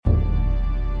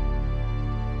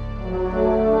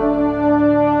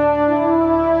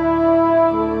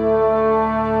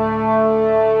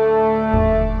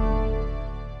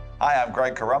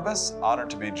Columbus. Honored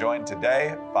to be joined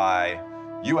today by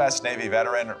U.S. Navy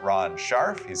veteran Ron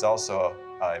Scharf. He's also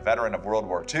a veteran of World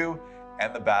War II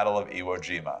and the Battle of Iwo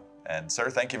Jima. And sir,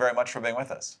 thank you very much for being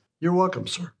with us. You're welcome,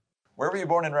 sir. Where were you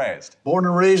born and raised? Born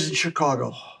and raised in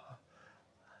Chicago.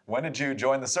 When did you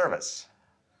join the service?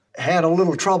 Had a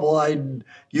little trouble. I'd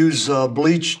use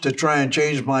bleach to try and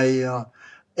change my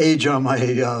age on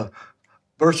my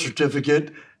birth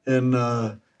certificate, and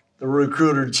the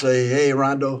recruiter would say, "Hey,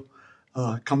 Rondo,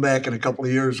 come back in a couple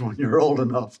of years when you're old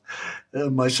enough."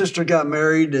 My sister got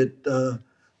married at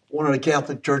one of the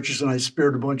Catholic churches, and I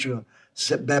spared a bunch of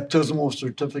baptismal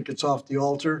certificates off the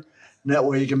altar, and that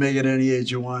way you can make it any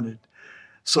age you wanted.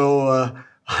 So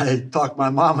I talked my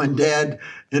mom and dad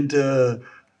into,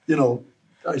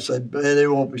 I said, they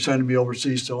won't be sending me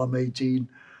overseas till I'm 18.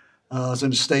 I was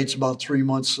in the States about 3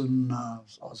 months, and I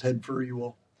was heading for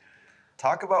Iwo.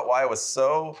 Talk about why it was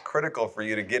so critical for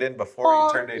you to get in before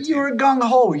you turned 18. You were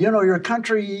gung-ho. Your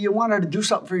country, you wanted to do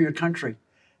something for your country.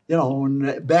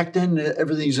 And back then,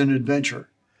 everything's an adventure.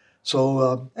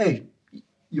 So, hey,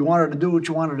 you wanted to do what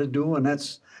you wanted to do, and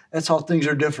that's how things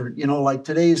are different. Like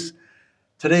today's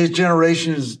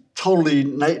generation is totally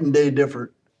night and day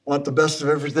different. Want the best of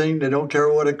everything. They don't care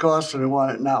what it costs, and they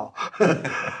want it now.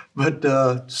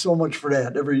 But so much for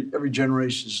that. Every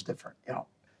generation is different.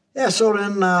 Yeah. So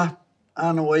then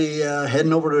on the way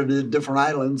heading over to the different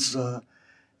islands,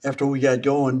 after we got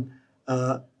going,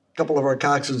 a couple of our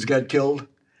coxswains got killed,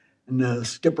 and the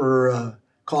skipper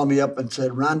called me up and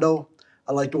said, "Rondo,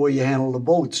 I like the way you handle the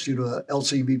boats,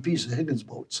 LCBPs, the Higgins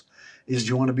boats." He says, "Do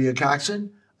you want to be a coxswain?"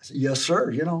 I said, "Yes,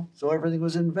 sir." So everything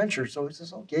was an adventure. So he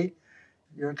says, "Okay,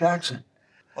 you're a coxswain."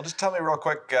 Well, just tell me real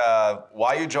quick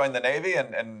why you joined the Navy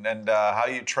and how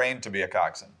you trained to be a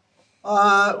coxswain.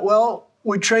 Well,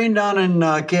 we trained down in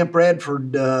Camp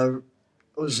Bradford. It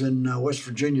was in West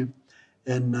Virginia.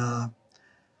 And,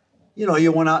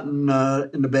 you went out in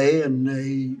the bay, and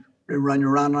they run you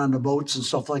around on the boats and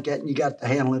stuff like that, and you got to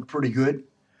handle it pretty good.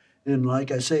 And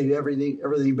like I say,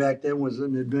 everything back then was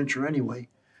an adventure anyway.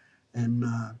 And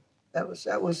that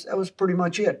was pretty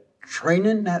much it.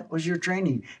 Training, that was your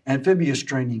training. Amphibious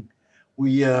training.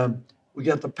 We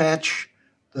got the patch,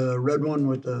 the red one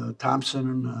with the Thompson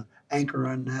and the anchor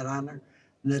on there.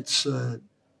 And that's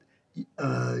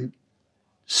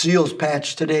SEAL's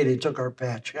patch today. They took our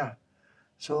patch, yeah.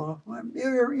 So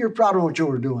you're proud of what you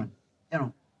were doing.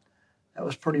 That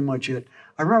was pretty much it.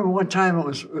 I remember one time it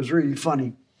was really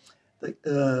funny.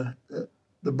 The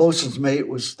bosun's mate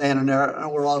was standing there,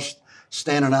 and we're all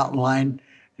standing out in line.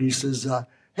 And he says,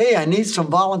 "Hey, I need some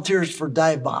volunteers for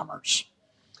dive bombers."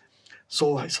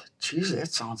 So I said, "Geez,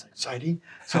 that sounds exciting."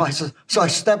 So I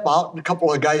step out, and a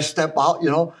couple of guys step out,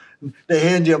 They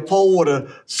hand you a pole with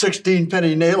a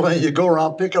 16-penny nail, and you go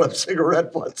around picking up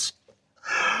cigarette butts.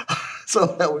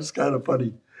 So that was kind of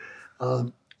funny.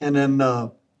 And then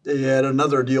they had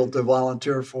another deal to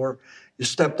volunteer for. You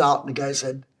stepped out, and the guy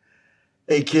said,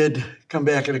 "Hey, kid, come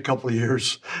back in a couple of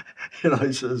years." He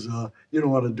says, "You don't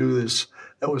want to do this."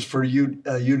 That was for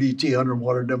UDT,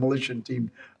 Underwater Demolition Team,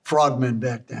 frogmen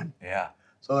back then. Yeah.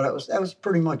 So that was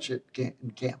pretty much it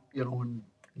in camp, in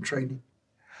training.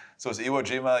 So was Iwo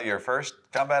Jima your first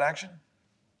combat action?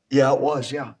 Yeah, it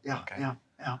was. Yeah. Okay.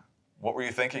 Yeah. What were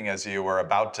you thinking as you were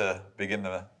about to begin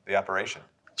the operation?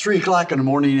 3 o'clock in the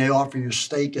morning, they offer you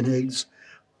steak and eggs.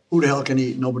 Who the hell can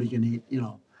eat? Nobody can eat,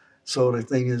 So the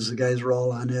thing is, the guys were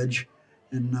all on edge,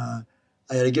 and I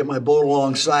had to get my boat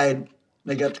alongside.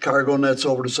 They got the cargo nets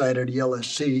over the side of the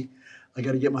LSC. I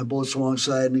got to get my boats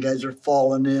alongside, and the guys are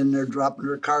falling in. They're dropping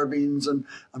their carbines, and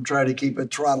I'm trying to keep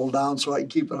it throttled down so I can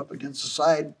keep it up against the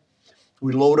side.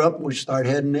 We load up, and we start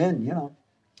heading in,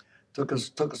 Took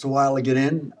us a while to get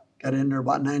in. Got in there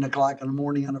about 9 o'clock in the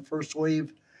morning on the first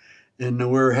wave, and we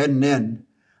were heading in.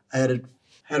 I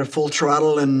had a full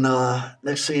throttle, and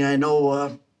next thing I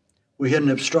know, we hit an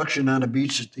obstruction on the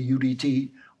beach that the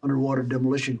UDT, Underwater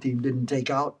Demolition Team, didn't take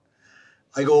out.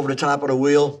 I go over the top of the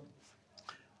wheel,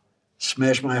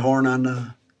 smash my horn on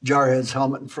the jarhead's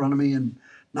helmet in front of me, and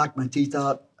knock my teeth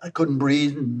out. I couldn't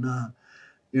breathe, and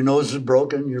your nose is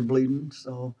broken, you're bleeding.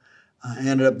 So I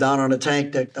ended up down on the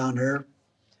tank deck down there,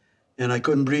 and I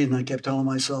couldn't breathe, and I kept telling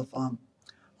myself, I'm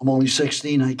only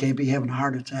 16, I can't be having a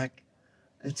heart attack.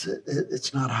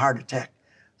 It's not a heart attack.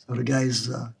 So the guys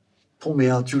pulled me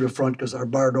out through the front because our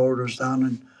bar door was down,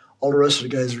 and all the rest of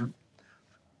the guys are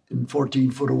in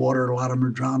 14 foot of water. A lot of them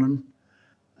are drowning.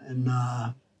 And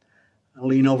I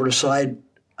lean over the side.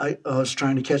 I was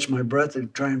trying to catch my breath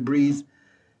and try and breathe.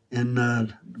 And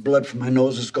the blood from my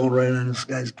nose is going right on this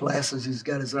guy's glasses. He's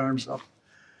got his arms up.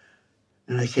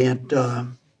 And I can't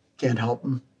help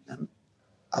him. And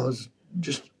I was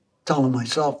just telling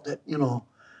myself that,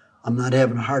 I'm not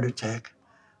having a heart attack.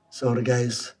 So the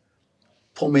guys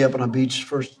pulled me up on a beach.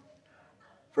 First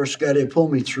guy they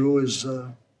pulled me through is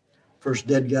first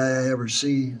dead guy I ever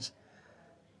see.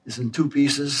 Is in two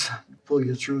pieces. Pull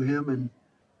you through him and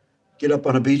get up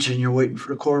on a beach, and you're waiting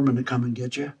for the corpsman to come and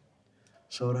get you.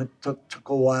 So that took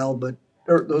a while, but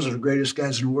those are the greatest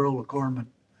guys in the world, the corpsmen.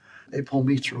 They pull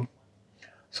me through.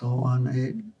 So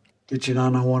they get you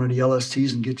down on one of the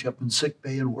LSTs and get you up in sick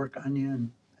bay and work on you,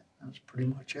 and that's pretty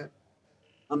much it.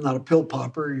 I'm not a pill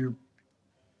popper. Your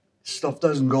stuff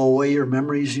doesn't go away. Your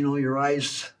memories, your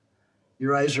eyes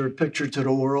are a picture to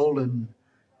the world, and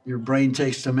your brain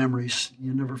takes the memories.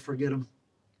 You never forget them.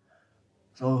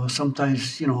 So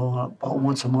sometimes, about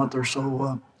once a month or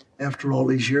so, after all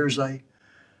these years, I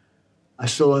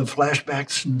still have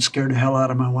flashbacks and scare the hell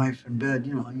out of my wife in bed.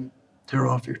 You tear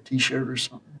off your T-shirt or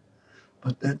something.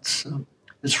 But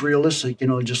it's realistic,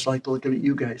 just like looking at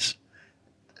you guys.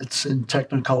 It's in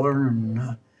Technicolor,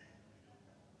 and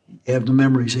you have the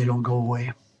memories. They don't go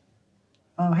away.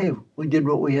 Hey, we did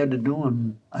what we had to do,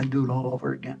 and I'd do it all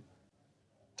over again.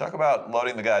 Talk about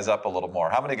loading the guys up a little more.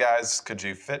 How many guys could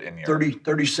you fit in your...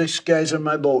 36 guys in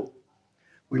my boat.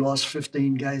 We lost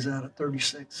 15 guys out of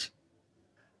 36.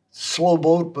 Slow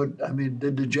boat, but,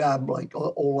 did the job. Like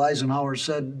old Eisenhower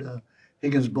said,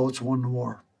 Higgins' boats won the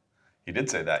war. He did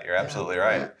say that. You're absolutely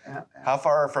right. Yeah. How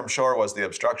far from shore was the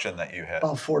obstruction that you hit?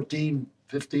 About 14,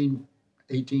 15,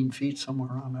 18 feet, somewhere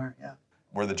around there, yeah.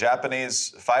 Were the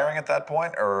Japanese firing at that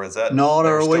point, or is that... No,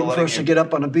 they were waiting for us to get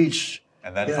up on the beach.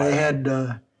 And then they had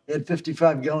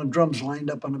 55-gallon drums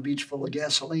lined up on the beach full of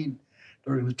gasoline.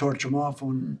 They were going to torch them off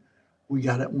when we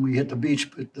hit the beach.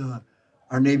 But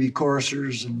our Navy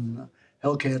chorusers and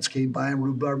Hellcats came by and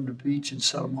rhubarbed the beach and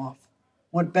set them off.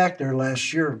 Went back there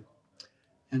last year,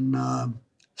 and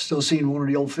still seeing one of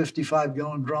the old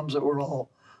 55-gallon drums that were all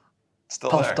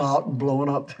still puffed there. out and blown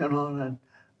up, and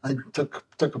I took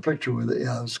a picture with it.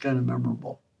 Yeah, it was kind of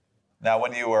memorable. Now,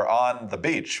 when you were on the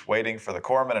beach waiting for the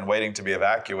corpsman and waiting to be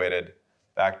evacuated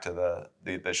back to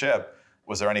the ship,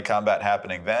 was there any combat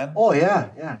happening then? Oh,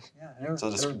 yeah.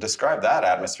 So describe that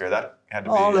atmosphere. That had to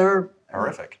be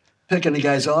horrific. Picking the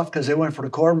guys off because they went for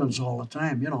the corpsmen all the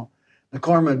time. The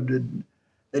corpsmen,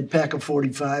 they'd pack a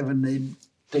 45 and they'd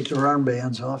take their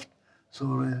armbands off.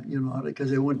 So,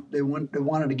 because they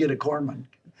wanted to get a corpsman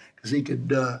because he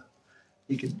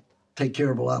could take care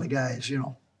of a lot of guys,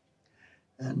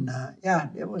 And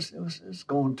it was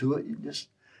going to it.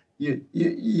 You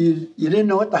didn't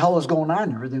know what the hell was going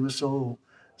on. Everything was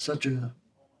such a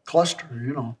cluster,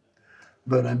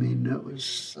 But it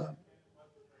was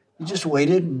you just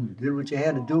waited and did what you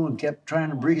had to do and kept trying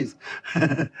to breathe.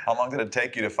 How long did it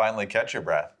take you to finally catch your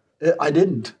breath? I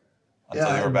didn't.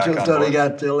 Until you were back on until board?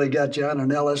 they got you on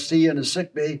an LST in a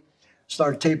sick bay,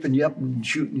 start taping you up and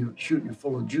shooting you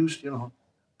full of juice,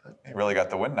 But you really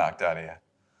got the wind knocked out of you.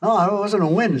 No, it wasn't a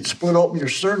wind. It split open your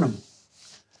sternum.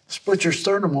 Split your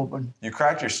sternum open. You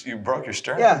broke your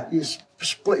sternum? Yeah, you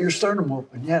split your sternum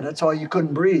open. Yeah, that's why you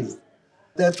couldn't breathe.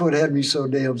 That's what had me so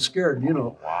damn scared,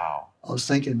 Wow. I was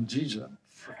thinking, geez, I'm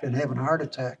freaking having a heart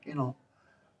attack,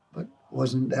 But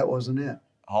that wasn't it.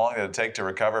 How long did it take to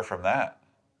recover from that?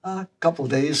 A couple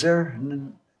of days there, and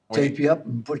then tape you up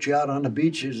and put you out on the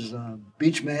beach as a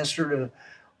beach master to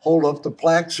hold up the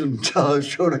plaques and show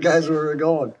the guys where they're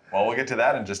going. Well, we'll get to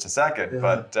that in just a second. Yeah.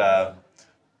 But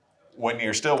when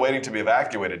you're still waiting to be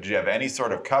evacuated, did you have any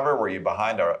sort of cover? Were you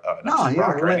behind an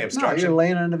rock or any obstruction? No, you're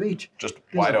laying on the beach. Just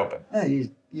wide open. Yeah,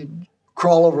 you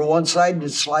crawl over one side and you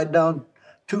slide down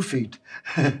 2 feet.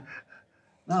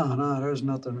 No, there's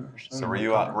nothing there. So were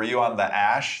you on the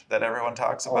ash that everyone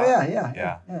talks about? Oh,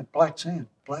 yeah. Black sand.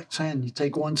 You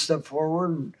take one step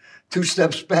forward and 2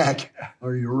 steps back,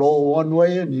 or you roll one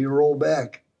way and you roll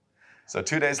back. So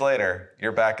 2 days later,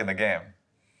 you're back in the game.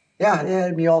 Yeah, they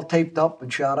had me all taped up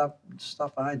and shot up and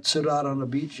stuff. I'd sit out on the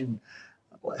beach and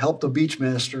help the beach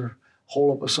master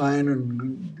hold up a sign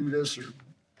and do this.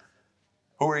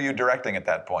 Who were you directing at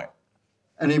that point?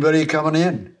 Anybody coming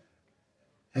in.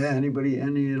 Yeah, any of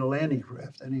the landing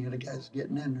craft, any of the guys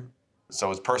getting in there. So it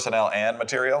was personnel and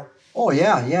material? Oh,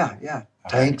 yeah. Okay.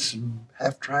 Tanks and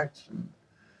half-tracks and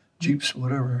jeeps,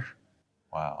 whatever.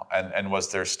 Wow. And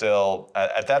was there still,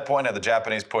 at that point, had the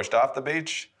Japanese pushed off the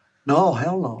beach? No,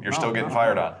 hell no. You're still getting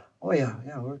fired on? Oh, yeah,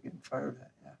 we're getting fired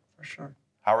at, yeah, for sure.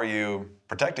 How are you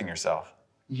protecting yourself?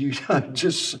 You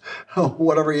just,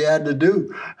 whatever you had to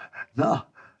do. No,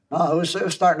 it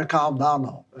was starting to calm down,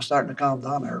 though. It was starting to calm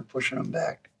down. They were pushing them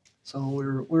back. So we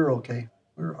were okay.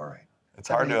 We were all right. It's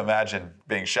hard to imagine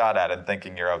being shot at and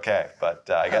thinking you're okay, but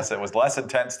I guess it was less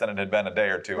intense than it had been a day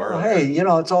or two earlier. Hey,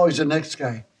 it's always the next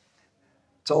guy.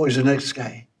 it's always the next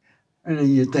guy. And then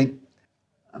you think,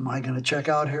 am I going to check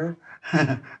out here?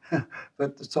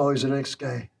 But it's always the next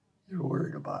guy you're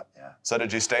worried about, yeah. So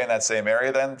did you stay in that same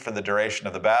area then for the duration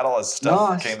of the battle as No, stuff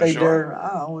I came to stayed shore?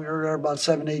 there, we were there about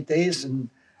 7, 8 days, and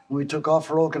we took off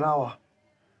for Okinawa.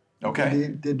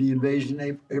 Okay. Did the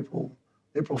invasion April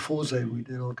Fool's Day, we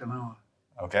did Okinawa.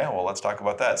 Okay, well, let's talk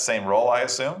about that. Same role, I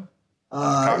assume?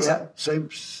 Yeah, same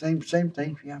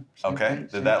thing, yeah. Same Okay. thing,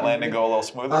 Did same that thing, landing yeah. go a little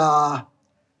smoother?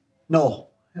 No,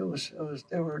 it was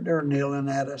they were nailing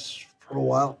at us for a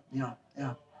while, yeah.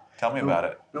 Tell me about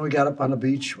it. Then we got up on the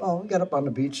beach. Well, we got up on the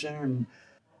beach there, and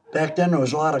back then there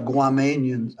was a lot of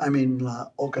Okinawans.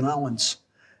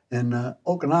 And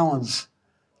Okinawans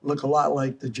look a lot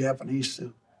like the Japanese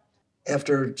do.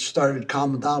 After it started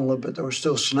calming down a little bit, there were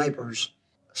still snipers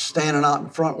standing out in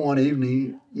front one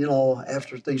evening.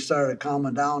 After things started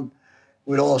calming down,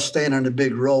 we'd all stand in a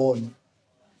big row and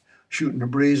shooting the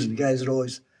breeze, and the guys would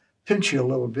always pinch you a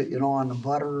little bit, on the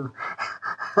butt or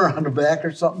on the back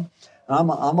or something. I'm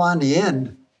on the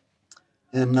end,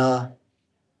 and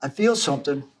I feel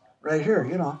something right here,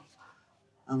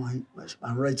 on my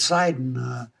right side, and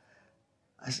I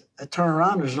turn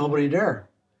around, there's nobody there.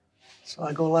 So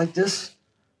I go like this,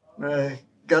 and I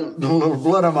got a little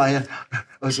blood on my hand. It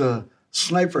was a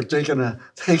sniper taking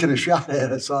a shot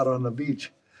at us out on the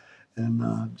beach,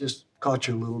 and just caught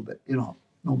you a little bit,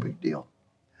 no big deal.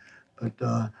 But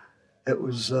it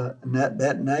was, and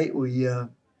that night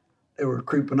they were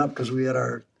creeping up because we had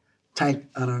our tank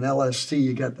on an LST.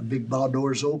 You got the big bow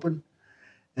doors open,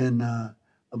 and a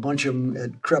bunch of them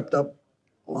had crept up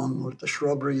along with the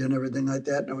shrubbery and everything like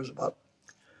that. And there was about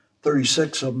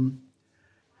 36 of them.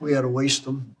 We had to waste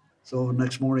them. So the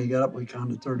next morning, you got up, we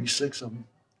counted 36 of them.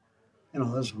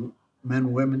 There's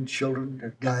men, women, children,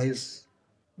 they're guys,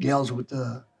 gals with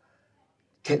the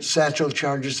satchel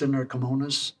charges in their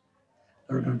kimonos.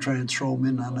 They were going to try and throw them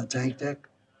in on the tank deck.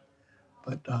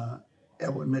 But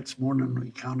next morning, we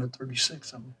counted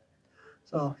 36 of them.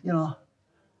 So,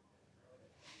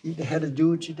 you had to do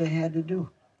what you had to do.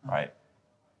 Right.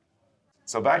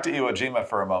 So back to Iwo Jima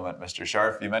for a moment, Mr.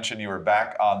 Scharf. You mentioned you were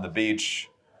back on the beach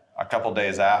a couple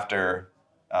days after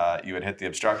you had hit the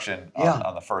obstruction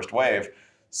on the first wave.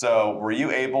 So were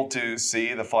you able to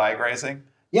see the flag raising?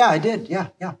 Yeah, I did. Yeah.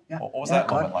 What was that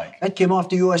moment like? That came off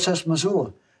the USS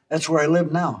Missoula. That's where I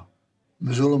live now,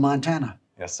 Missoula, Montana.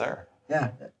 Yes, sir.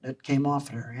 Yeah, that came off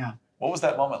there, yeah. What was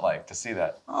that moment like to see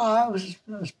that? Oh, it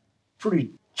was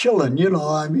pretty chilling,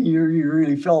 I mean, you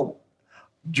really felt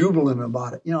jubilant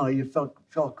about it. You felt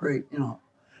great,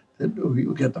 that we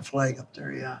got the flag up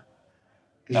there, yeah.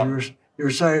 Because you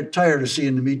were tired of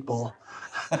seeing the meatball.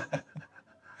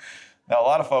 Now, a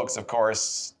lot of folks, of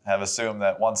course, have assumed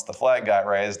that once the flag got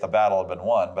raised, the battle had been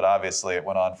won, but obviously it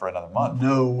went on for another month.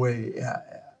 No way, yeah.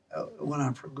 It went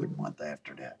on for a good month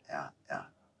after that, yeah.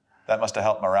 That must have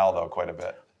helped morale, though, quite a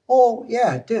bit. Oh,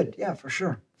 yeah, it did, yeah, for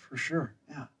sure,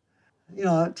 yeah.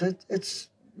 It's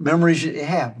memories that you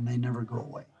have, and they never go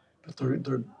away. But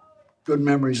they're good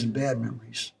memories and bad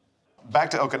memories. Back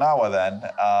to Okinawa, then.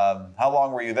 How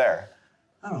long were you there?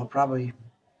 I don't know, probably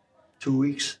 2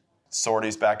 weeks.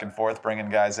 Sorties back and forth, bringing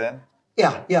guys in?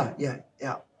 Yeah.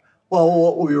 Well,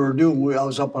 what we were doing, I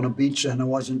was up on a beach, and I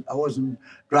wasn't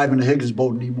driving the Higgins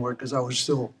boat anymore because I was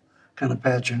still kind of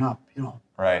patching up,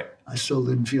 Right. I still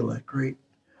didn't feel that great.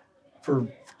 For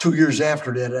 2 years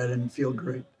after that, I didn't feel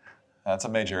great. That's a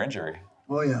major injury.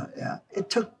 Oh, yeah.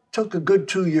 It took a good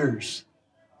 2 years.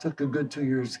 Took a good 2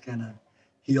 years to kind of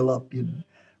heal up. You'd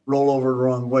roll over the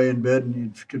wrong way in bed, and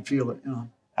you could feel it,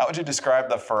 How would you describe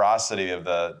the ferocity of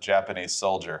the Japanese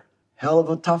soldier? Hell of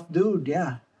a tough dude,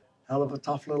 yeah. Hell of a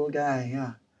tough little guy,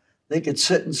 yeah. They could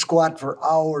sit and squat for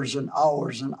hours and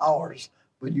hours and hours,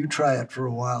 but you try it for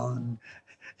a while, and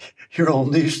your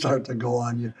old knees start to go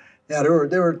on you. Yeah,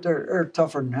 they're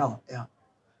tougher than hell, yeah.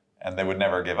 And they would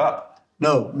never give up.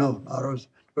 No, there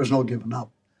was no giving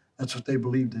up. That's what they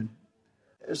believed in.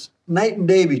 It's night and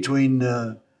day between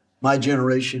my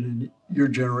generation and your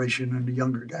generation and the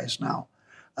younger guys now.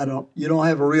 You don't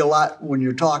have a real lot when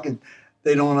you're talking.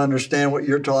 They don't understand what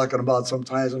you're talking about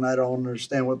sometimes, and I don't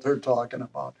understand what they're talking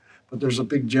about. But there's a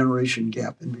big generation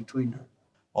gap in between there.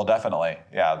 Well, definitely,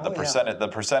 yeah. The yeah.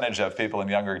 percentage of people in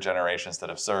younger generations that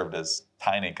have served is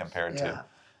tiny compared to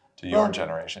your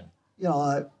generation.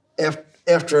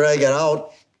 After I got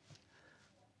out,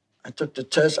 I took the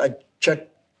test. I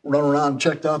run around and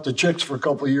checked out the chicks for a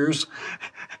couple of years,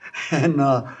 and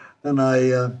then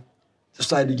I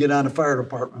decided to get on the fire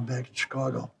department back in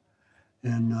Chicago,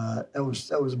 and that was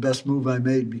the best move I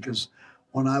made because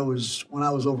when I was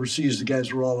overseas, the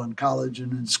guys were all in college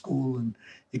and in school, and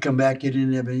you come back, you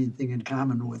didn't have anything in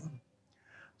common with them.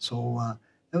 So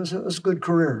it was a good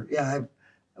career. Yeah,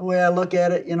 the way I look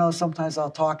at it, sometimes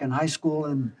I'll talk in high school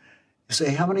and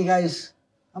say, how many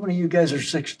of you guys are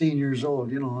 16 years old,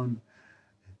 and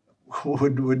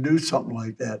would do something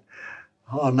like that?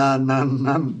 Oh, none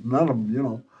of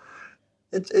them,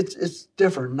 It's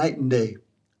different, night and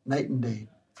day,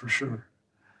 for sure.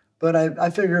 But I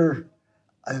figure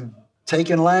I've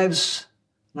taken lives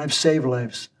and I've saved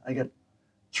lives. I got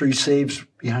 3 saves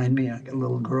behind me. I got a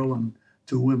little girl and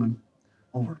 2 women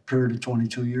over a period of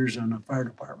 22 years in the fire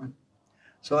department.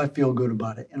 So I feel good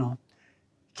about it,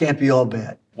 Can't be all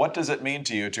bad. What does it mean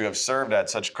to you to have served at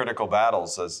such critical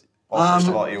battles as, well, first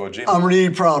of all, Iwo Jima? I'm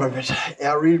really proud of it.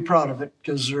 Yeah, really proud of it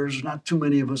because there's not too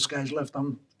many of us guys left.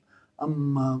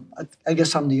 I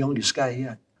guess I'm the youngest guy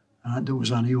yet. That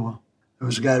was on Iwo. There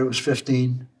was a guy that was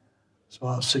 15, so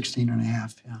I was 16 and a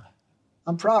half, yeah.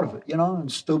 I'm proud of it,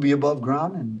 and still be above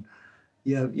ground. And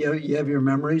you have your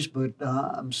memories, but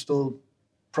I'm still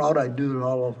proud I'd do it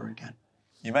all over again.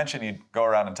 You mentioned you'd go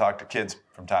around and talk to kids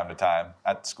from time to time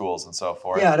at schools and so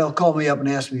forth. Yeah, they'll call me up and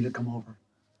ask me to come over.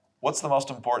 What's the most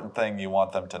important thing you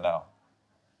want them to know?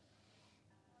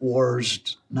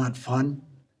 War's not fun.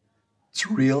 It's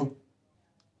real.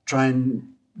 Try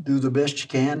and do the best you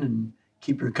can and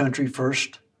keep your country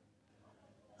first.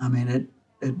 I mean,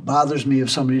 it bothers me if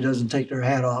somebody doesn't take their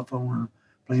hat off when we're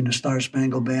playing the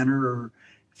Star-Spangled Banner, or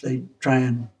if they try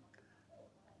and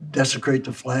desecrate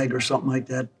the flag or something like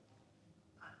that.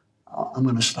 I'm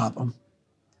going to stop them.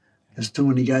 Because too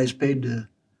many guys paid the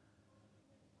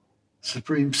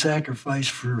supreme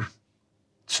sacrifice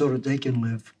so that they can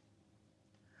live.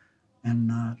 And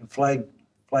the flag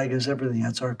is everything.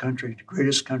 That's our country, the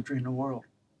greatest country in the world.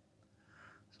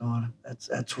 So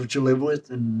that's what you live with,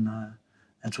 and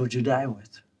that's what you die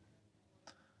with.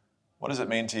 What does it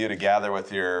mean to you to gather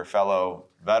with your fellow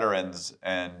veterans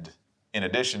and, in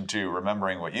addition to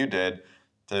remembering what you did,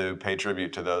 to pay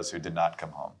tribute to those who did not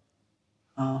come home?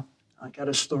 I got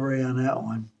a story on that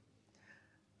one.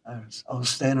 I was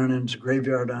standing in the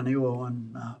graveyard on Iwo,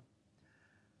 and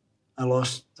I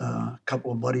lost a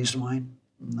couple of buddies of mine.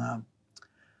 And I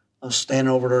was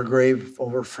standing over their grave,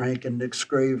 over Frank and Nick's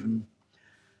grave, and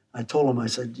I told them, I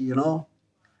said,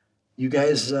 you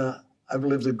guys, I've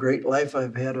lived a great life.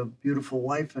 I've had a beautiful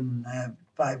wife, and I have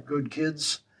 5 good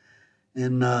kids.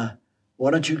 And why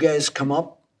don't you guys come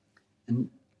up and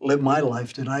live my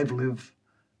life that I've lived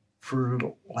for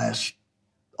the last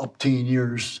up 10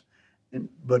 years.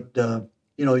 But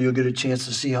you'll get a chance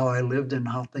to see how I lived and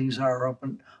how things are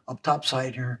up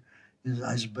topside here.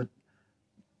 I said, but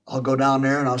I'll go down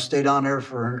there and I'll stay down there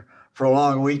for a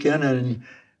long weekend. And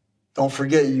don't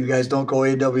forget, you guys don't go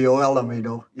AWOL on me,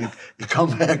 though. You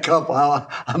come back up,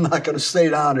 I'm not going to stay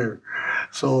down here.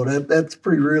 So that's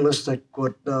pretty realistic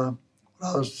what I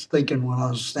was thinking when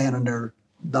I was standing there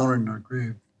down in their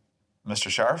grave. Mr.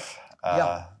 Scharf,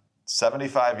 Yeah.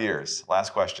 75 years,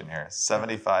 last question here,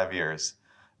 75 years.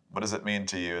 What does it mean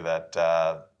to you that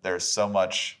there's so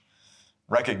much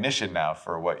recognition now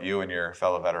for what you and your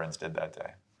fellow veterans did that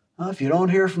day? Well, if you don't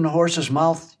hear from the horse's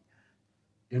mouth,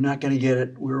 you're not going to get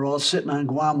it. We were all sitting on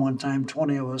Guam one time,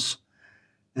 20 of us,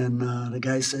 and the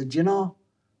guy said,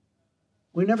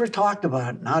 we never talked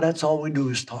about it. Now that's all we do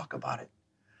is talk about it.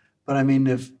 But I mean,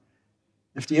 if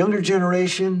the younger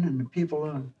generation and the people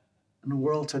in the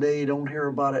world today don't hear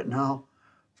about it now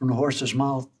from the horse's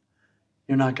mouth,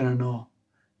 you're not going to know.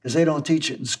 Because they don't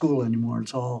teach it in school anymore.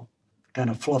 It's all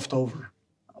kind of fluffed over.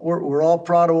 We're all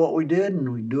proud of what we did,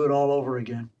 and we do it all over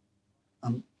again.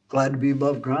 I'm glad to be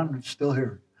above ground. I'm still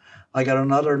here. I got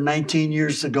another 19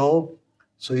 years to go,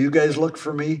 so you guys look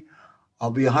for me.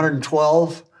 I'll be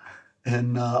 112,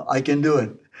 and I can do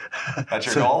it. That's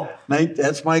your goal?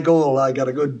 That's my goal. I got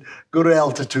a good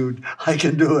altitude. I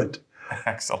can do it.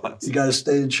 Excellent. You got to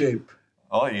stay in shape.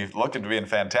 Well, you're looking to be in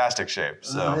fantastic shape.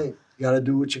 So hey, you got to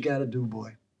do what you got to do,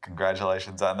 boy.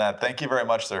 Congratulations on that. Thank you very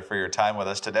much, sir, for your time with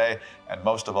us today, and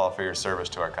most of all for your service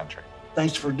to our country.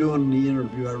 Thanks for doing the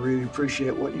interview. I really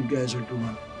appreciate what you guys are doing.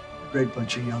 A great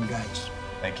bunch of young guys.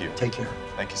 Thank you. Take care.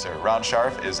 Thank you, sir. Ron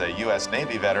Scharf is a U.S.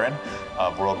 Navy veteran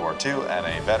of World War II and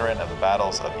a veteran of the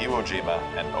battles of Iwo Jima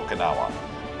and Okinawa.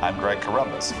 I'm Greg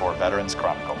Corombos for Veterans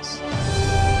Chronicles.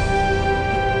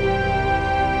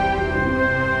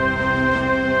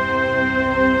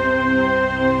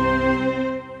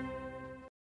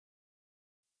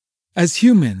 As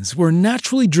humans, we're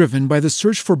naturally driven by the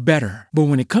search for better. But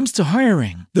when it comes to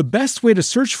hiring, the best way to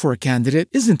search for a candidate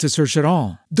isn't to search at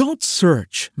all. Don't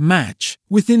search, match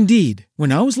with Indeed.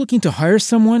 When I was looking to hire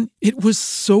someone, it was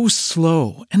so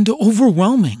slow and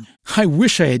overwhelming. I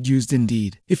wish I had used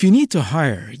Indeed. If you need to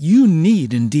hire, you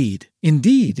need Indeed.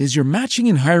 Indeed is your matching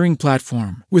and hiring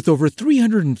platform with over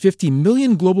 350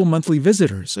 million global monthly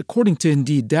visitors, according to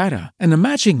Indeed data, and a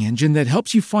matching engine that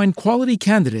helps you find quality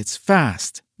candidates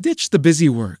fast. Ditch the busy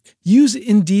work. Use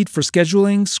Indeed for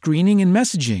scheduling, screening, and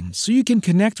messaging so you can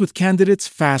connect with candidates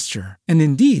faster. And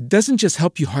Indeed doesn't just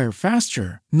help you hire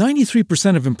faster.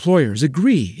 93% of employers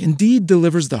agree Indeed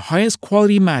delivers the highest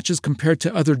quality matches compared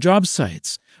to other job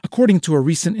sites, according to a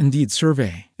recent Indeed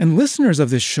survey. And listeners of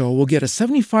this show will get a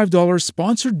 $75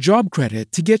 sponsored job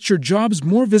credit to get your jobs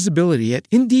more visibility at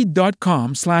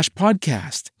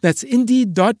Indeed.com/podcast. That's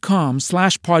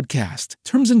Indeed.com/podcast.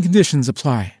 Terms and conditions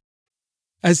apply.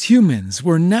 As humans,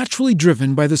 we're naturally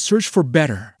driven by the search for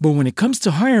better. But when it comes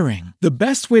to hiring, the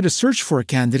best way to search for a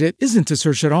candidate isn't to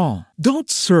search at all.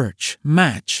 Don't search,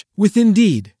 match with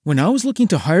Indeed. When I was looking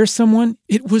to hire someone,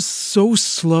 it was so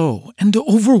slow and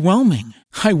overwhelming.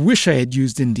 I wish I had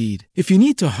used Indeed. If you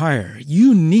need to hire,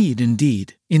 you need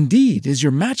Indeed. Indeed is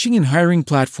your matching and hiring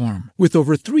platform with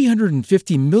over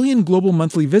 350 million global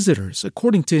monthly visitors,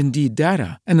 according to Indeed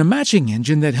data, and a matching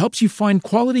engine that helps you find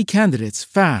quality candidates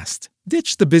fast.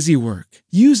 Ditch the busy work.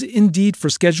 Use Indeed for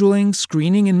scheduling,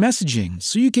 screening, and messaging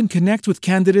so you can connect with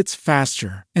candidates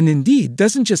faster. And Indeed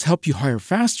doesn't just help you hire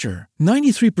faster.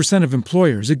 93% of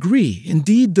employers agree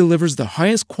Indeed delivers the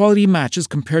highest quality matches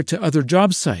compared to other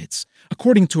job sites,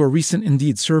 according to a recent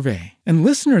Indeed survey. And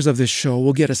listeners of this show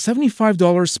will get a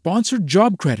 $75 sponsored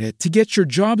job credit to get your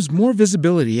jobs more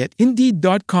visibility at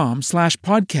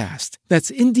Indeed.com/podcast. That's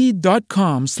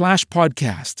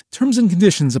Indeed.com/podcast. Terms and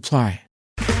conditions apply.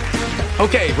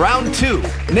 Okay, round two.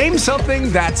 Name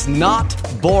something that's not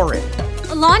boring.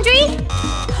 A laundry?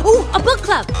 Ooh, a book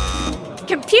club.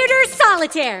 Computer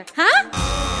solitaire, huh?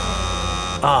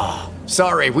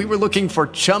 Sorry, we were looking for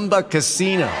Chumba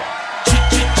Casino.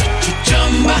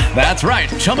 That's right.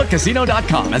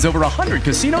 ChumbaCasino.com has over 100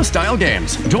 casino-style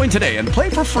games. Join today and play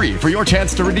for free for your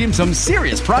chance to redeem some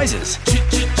serious prizes.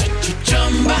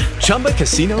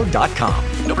 ChumbaCasino.com.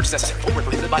 No purchase necessary. Void where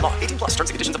prohibited by law. 18+ terms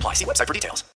and conditions apply. See website for details.